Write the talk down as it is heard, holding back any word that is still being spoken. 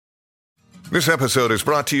This episode is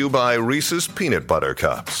brought to you by Reese's Peanut Butter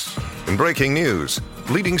Cups. In breaking news,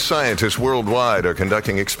 leading scientists worldwide are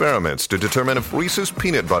conducting experiments to determine if Reese's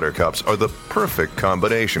Peanut Butter Cups are the perfect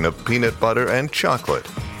combination of peanut butter and chocolate.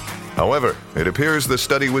 However, it appears the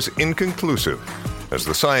study was inconclusive, as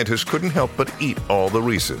the scientists couldn't help but eat all the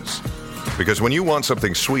Reese's. Because when you want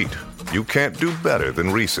something sweet, you can't do better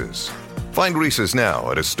than Reese's. Find Reese's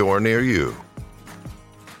now at a store near you.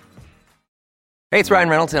 Hey, it's Ryan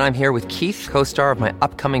Reynolds, and I'm here with Keith, co-star of my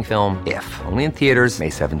upcoming film, If, only in theaters May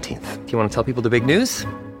 17th. Do you want to tell people the big news?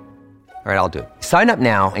 All right, I'll do it. Sign up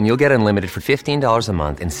now and you'll get unlimited for $15 a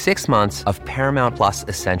month and 6 months of Paramount Plus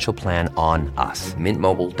Essential Plan on us.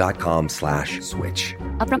 MintMobile.com/switch.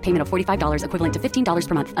 Upfront payment of $45 equivalent to $15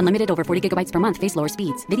 per month. Unlimited over 40 gigabytes per month. Face lower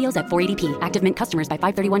speeds. Videos at 480p. Active Mint customers by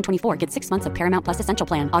 531.24 get 6 months of Paramount Plus Essential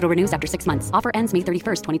Plan. Auto renews after 6 months. Offer ends May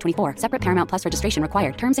 31st, 2024. Separate Paramount Plus registration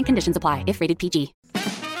required. Terms and conditions apply if rated PG.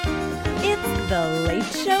 It's the Late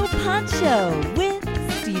Show Poncho with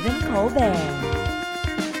Stephen Colbert.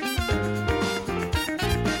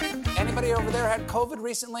 Anybody over there had COVID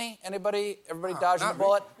recently? Everybody dodging the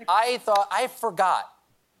bullet? I forgot.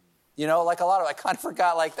 You know, like a lot of, I kind of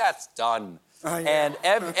forgot, like, that's done. And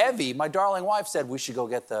Evie, my darling wife, said we should go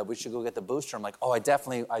get the booster. I'm like, oh, I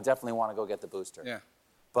definitely want to go get the booster. Yeah.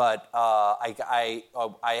 But I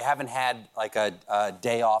haven't had like a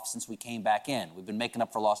day off since we came back in. We've been making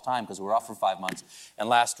up for lost time because we were off for 5 months. And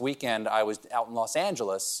last weekend I was out in Los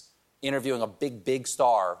Angeles interviewing a big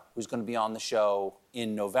star who's going to be on the show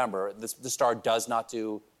in November. The star does not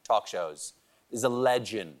do talk shows. Is a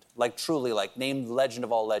legend, like truly, like named legend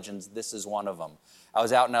of all legends. This is one of them. I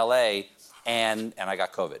was out in LA and I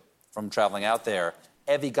got COVID from traveling out there.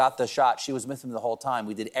 Evie got the shot. She was with me the whole time.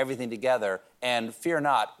 We did everything together, and fear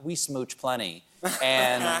not, we smooch plenty.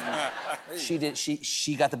 And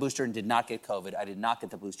she got the booster and did not get COVID. I did not get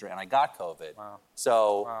the booster, and I got COVID. Wow.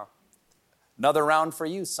 So, another round for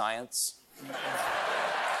you, science.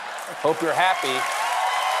 Hope you're happy.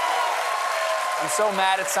 I'm so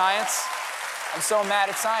mad at science. I'm so mad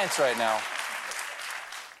at science right now.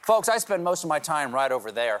 Folks, I spend most of my time right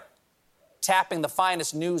over there, tapping the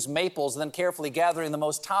finest news maples, then carefully gathering the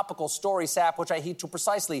most topical story sap, which I heat to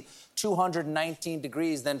precisely 219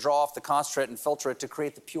 degrees, then draw off the concentrate and filter it to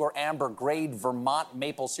create the pure amber-grade Vermont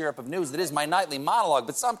maple syrup of news that is my nightly monologue.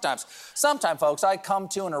 But sometimes, folks, I come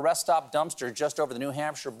to an arrest stop dumpster just over the New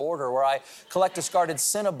Hampshire border where I collect discarded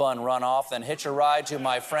Cinnabon runoff, then hitch a ride to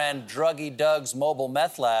my friend Druggy Doug's mobile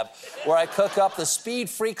meth lab, where I cook up the speed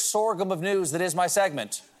freak sorghum of news that is my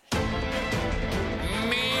segment.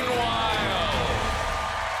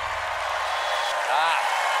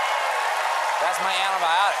 That's my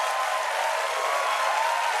antibiotic.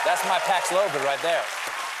 That's my Paxlovid right there.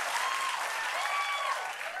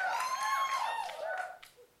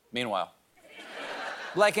 Meanwhile,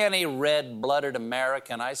 like any red-blooded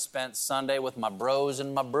American, I spent Sunday with my bros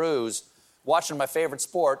and my brews, watching my favorite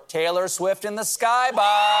sport, Taylor Swift in the Skybox.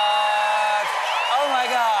 Oh, my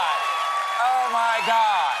God. Oh, my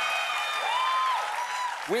God.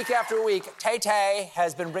 Week after week, Tay-Tay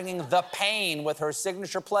has been bringing the pain with her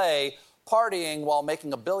signature play, partying while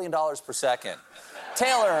making $1 billion per second.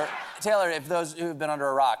 Taylor, if those who've been under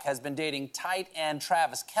a rock, has been dating tight end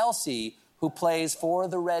Travis Kelce, who plays for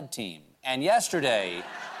the red team. And yesterday,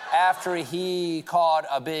 after he caught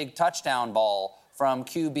a big touchdown ball from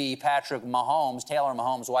QB Patrick Mahomes, Taylor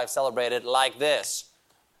Mahomes' wife celebrated like this.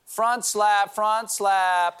 Front slap,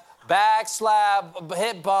 back slap,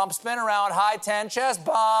 hip bump, spin around, high 10, chest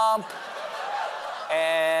bump.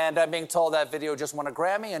 And I'm being told that video just won a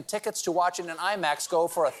Grammy, and tickets to watch it in IMAX go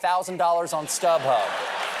for $1,000 on StubHub.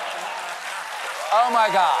 Oh, my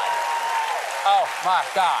God. Oh, my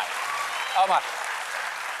God.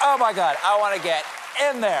 Oh, my God. I want to get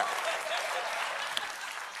in there.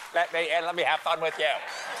 Let me have fun with you.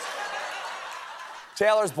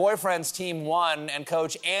 Taylor's boyfriend's team won, and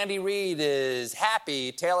Coach Andy Reid is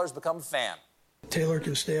happy Taylor's become a fan. Taylor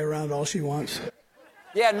can stay around all she wants.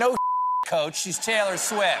 Yeah, no Coach. She's Taylor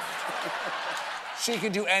Swift. She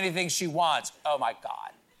can do anything she wants. Oh, my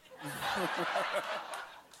God.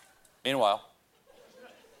 Meanwhile,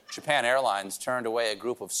 Japan Airlines turned away a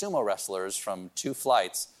group of sumo wrestlers from 2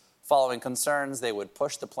 flights following concerns they would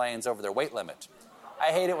push the planes over their weight limit.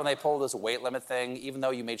 I hate it when they pull this weight limit thing, even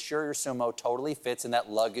though you made sure your sumo totally fits in that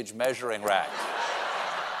luggage measuring rack.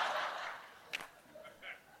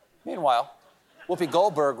 Meanwhile, Whoopi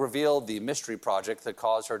Goldberg revealed the mystery project that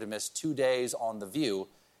caused her to miss 2 days on The View.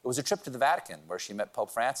 It was a trip to the Vatican, where she met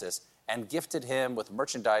Pope Francis and gifted him with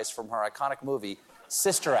merchandise from her iconic movie,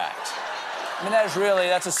 Sister Act. I mean,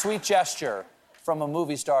 that's a sweet gesture from a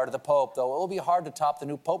movie star to the Pope, though it will be hard to top the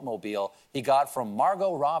new Pope-mobile he got from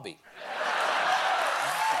Margot Robbie.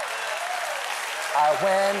 I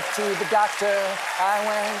went to the doctor, I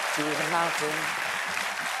went to the mountain.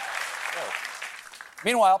 Oh.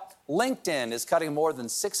 Meanwhile, LinkedIn is cutting more than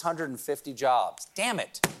 650 jobs. Damn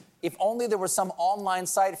it. If only there was some online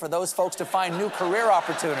site for those folks to find new career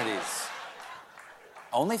opportunities.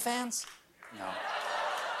 OnlyFans? No.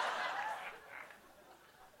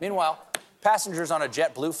 Meanwhile, passengers on a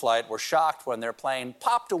JetBlue flight were shocked when their plane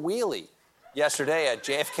popped a wheelie yesterday at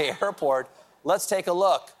JFK Airport. Let's take a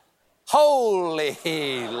look. Holy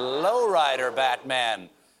lowrider, Batman.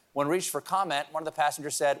 When reached for comment, one of the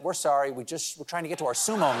passengers said, "We're sorry, we're trying to get to our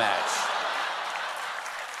sumo match."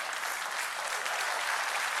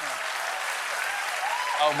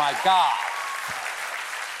 Oh my God.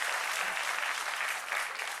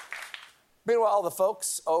 Meanwhile, the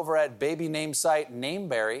folks over at baby name site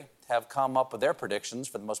Nameberry have come up with their predictions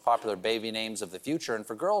for the most popular baby names of the future. And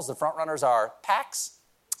for girls, the frontrunners are Pax,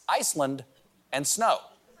 Iceland, and Snow.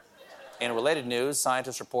 In related news,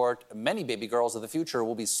 scientists report many baby girls of the future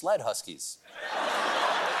will be sled huskies.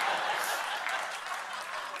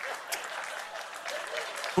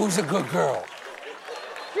 Who's a good girl?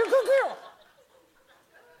 You're a good girl.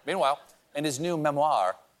 Meanwhile, in his new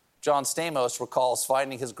memoir, John Stamos recalls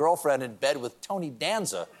finding his girlfriend in bed with Tony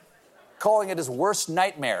Danza, calling it his worst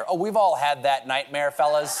nightmare. Oh, we've all had that nightmare,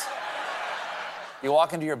 fellas. You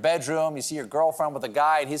walk into your bedroom, you see your girlfriend with a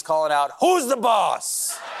guy, and he's calling out, "Who's the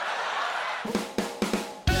boss?"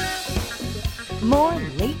 More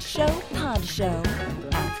Late Show Pod Show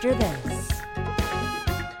after this.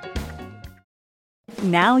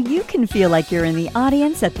 Now you can feel like you're in the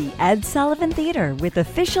audience at the Ed Sullivan Theater with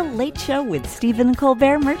official Late Show with Stephen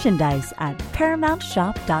Colbert merchandise at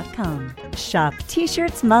ParamountShop.com. Shop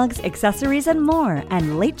t-shirts, mugs, accessories, and more.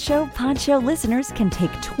 And Late Show Pod Show listeners can take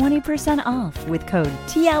 20% off with code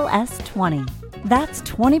TLS20. That's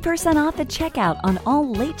 20% off at checkout on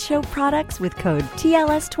all Late Show products with code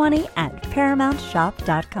TLS20 at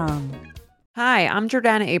ParamountShop.com. Hi, I'm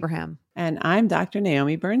Jordana Abraham. And I'm Dr.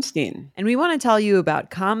 Naomi Bernstein. And we want to tell you about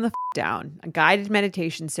Calm the Down, a guided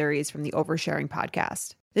meditation series from the Oversharing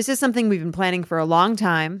podcast. This is something we've been planning for a long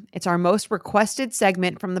time. It's our most requested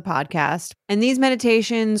segment from the podcast. And these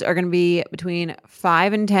meditations are going to be between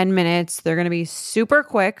 5 and 10 minutes. They're going to be super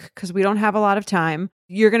quick because we don't have a lot of time.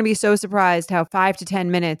 You're going to be so surprised how 5 to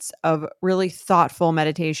 10 minutes of really thoughtful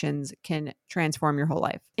meditations can transform your whole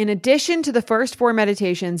life. In addition to the first 4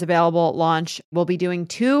 meditations available at launch, we'll be doing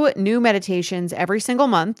 2 new meditations every single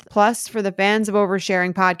month. Plus, for the fans of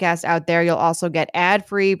Oversharing podcast out there, you'll also get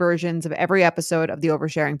ad-free versions of every episode of the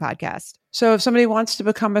Oversharing podcast. So if somebody wants to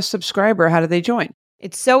become a subscriber, how do they join?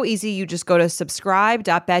 It's so easy. You just go to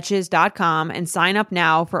subscribe.betches.com and sign up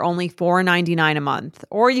now for only $4.99 a month.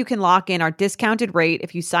 Or you can lock in our discounted rate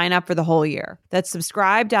if you sign up for the whole year. That's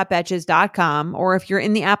subscribe.betches.com. Or if you're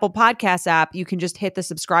in the Apple Podcasts app, you can just hit the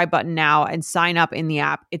subscribe button now and sign up in the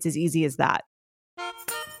app. It's as easy as that.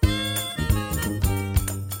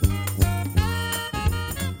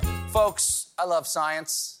 Folks, I love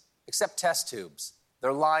science, except test tubes.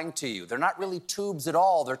 They're lying to you. They're not really tubes at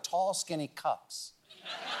all. They're tall, skinny cups.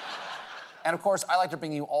 And of course, I like to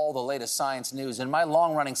bring you all the latest science news in my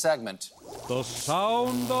long-running segment, The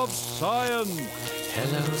Sound of Science.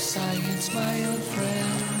 Hello, science, my old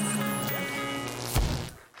friend.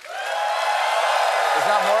 There's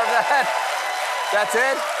not more of that? That's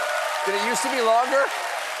it? Did it used to be longer?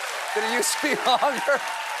 Did it used to be longer?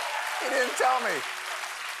 He didn't tell me.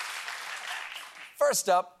 First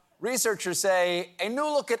up, researchers say a new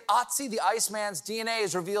look at Otzi the Iceman's DNA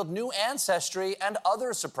has revealed new ancestry and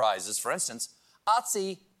other surprises. For instance,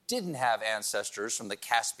 Otzi didn't have ancestors from the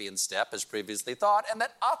Caspian steppe as previously thought, and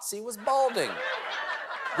that Otzi was balding.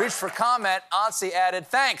 Reached for comment, Otzi added,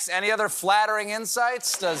 "Thanks. Any other flattering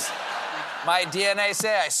insights? Does my DNA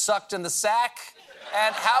say I sucked in the sack?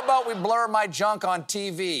 And how about we blur my junk on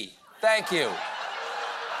TV? Thank you."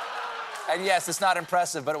 And yes, it's not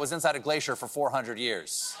impressive, but it was inside a glacier for 400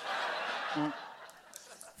 years.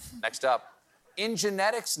 Next up, in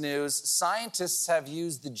genetics news, scientists have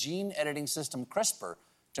used the gene editing system CRISPR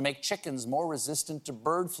to make chickens more resistant to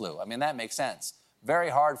bird flu. I mean, that makes sense. Very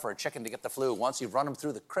hard for a chicken to get the flu once you've run them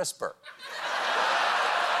through the CRISPR.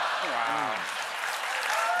 Wow.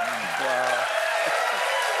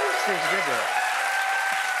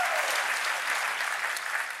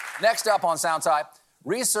 Next up on Soundside,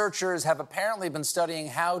 researchers have apparently been studying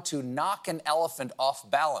how to knock an elephant off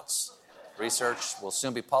balance. Research will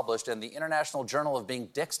soon be published in the International Journal of Being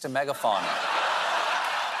Dicks to Megafauna.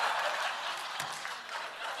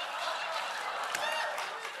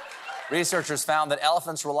 Researchers found that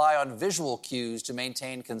elephants rely on visual cues to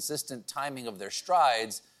maintain consistent timing of their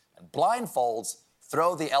strides, and blindfolds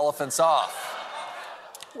throw the elephants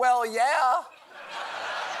off. Well, yeah.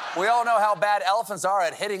 We all know how bad elephants are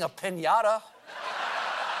at hitting a piñata.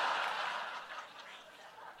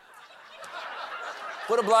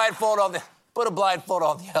 Put a blindfold on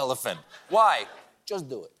the elephant. Why? Just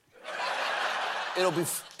do it.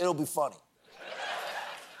 It'll be funny.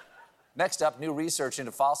 Next up, new research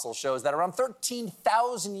into fossils shows that around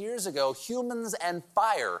 13,000 years ago, humans and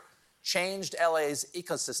fire changed LA's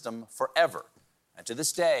ecosystem forever. And to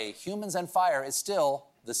this day, humans and fire is still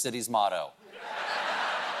the city's motto.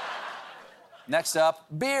 Next up,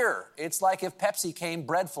 beer. It's like if Pepsi came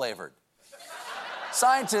bread-flavored.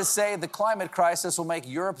 Scientists say the climate crisis will make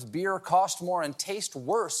Europe's beer cost more and taste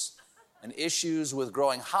worse, and issues with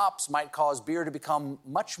growing hops might cause beer to become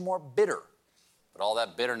much more bitter. But all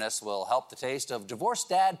that bitterness will help the taste of Divorced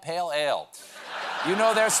Dad Pale Ale. You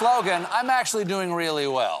know their slogan, I'm actually doing really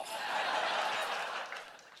well.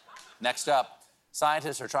 Next up,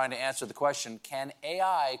 scientists are trying to answer the question, can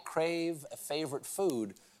AI crave a favorite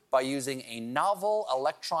food by using a novel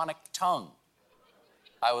electronic tongue?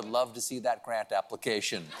 I would love to see that grant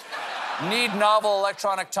application. Need novel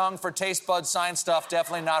electronic tongue for taste bud science stuff,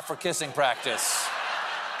 definitely not for kissing practice.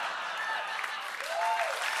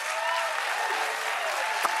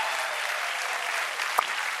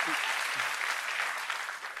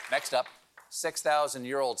 Next up,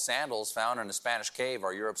 6,000-year-old sandals found in a Spanish cave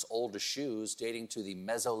are Europe's oldest shoes, dating to the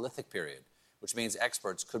Mesolithic period, which means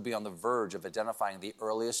experts could be on the verge of identifying the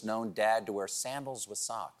earliest known dad to wear sandals with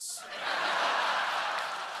socks.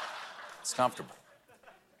 It's comfortable.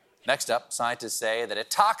 Next up, scientists say that a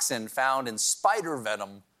toxin found in spider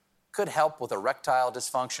venom could help with erectile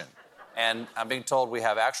dysfunction. And I'm being told we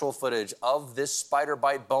have actual footage of this spider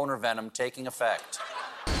bite boner venom taking effect.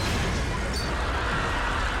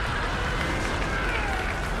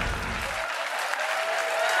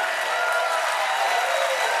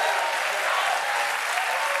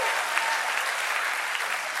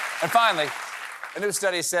 And finally, a new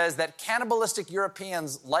study says that cannibalistic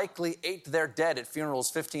Europeans likely ate their dead at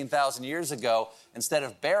funerals 15,000 years ago instead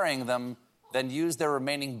of burying them, then used their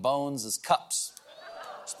remaining bones as cups.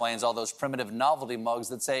 Explains all those primitive novelty mugs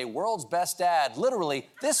that say, world's best dad. Literally,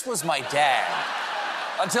 this was my dad.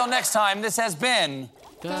 Until next time, this has been...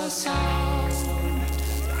 The Sound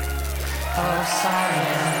of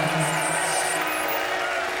Science.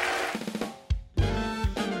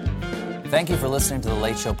 Thank you for listening to The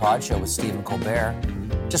Late Show Pod Show with Stephen Colbert.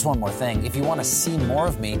 Just one more thing. If you want to see more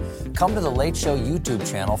of me, come to The Late Show YouTube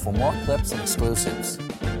channel for more clips and exclusives.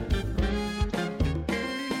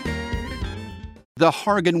 The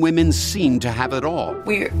Hargan women seemed to have it all.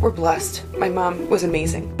 We were blessed. My mom was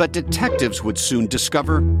amazing. But detectives would soon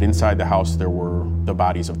discover... inside the house, there were the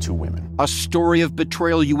bodies of two women. A story of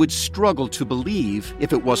betrayal you would struggle to believe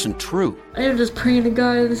if it wasn't true. I am just praying to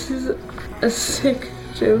God, this is a sick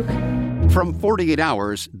joke. From 48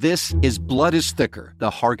 Hours, this is Blood is Thicker, the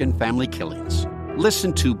Hargan family killings.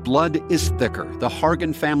 Listen to Blood is Thicker, the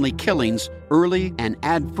Hargan family killings, early and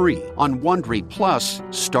ad-free on Wondery Plus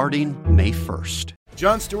starting May 1st.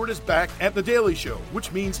 Jon Stewart is back at The Daily Show,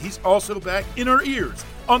 which means he's also back in our ears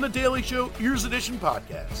on The Daily Show Ears Edition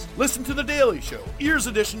podcast. Listen to The Daily Show Ears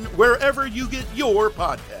Edition wherever you get your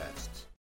podcasts.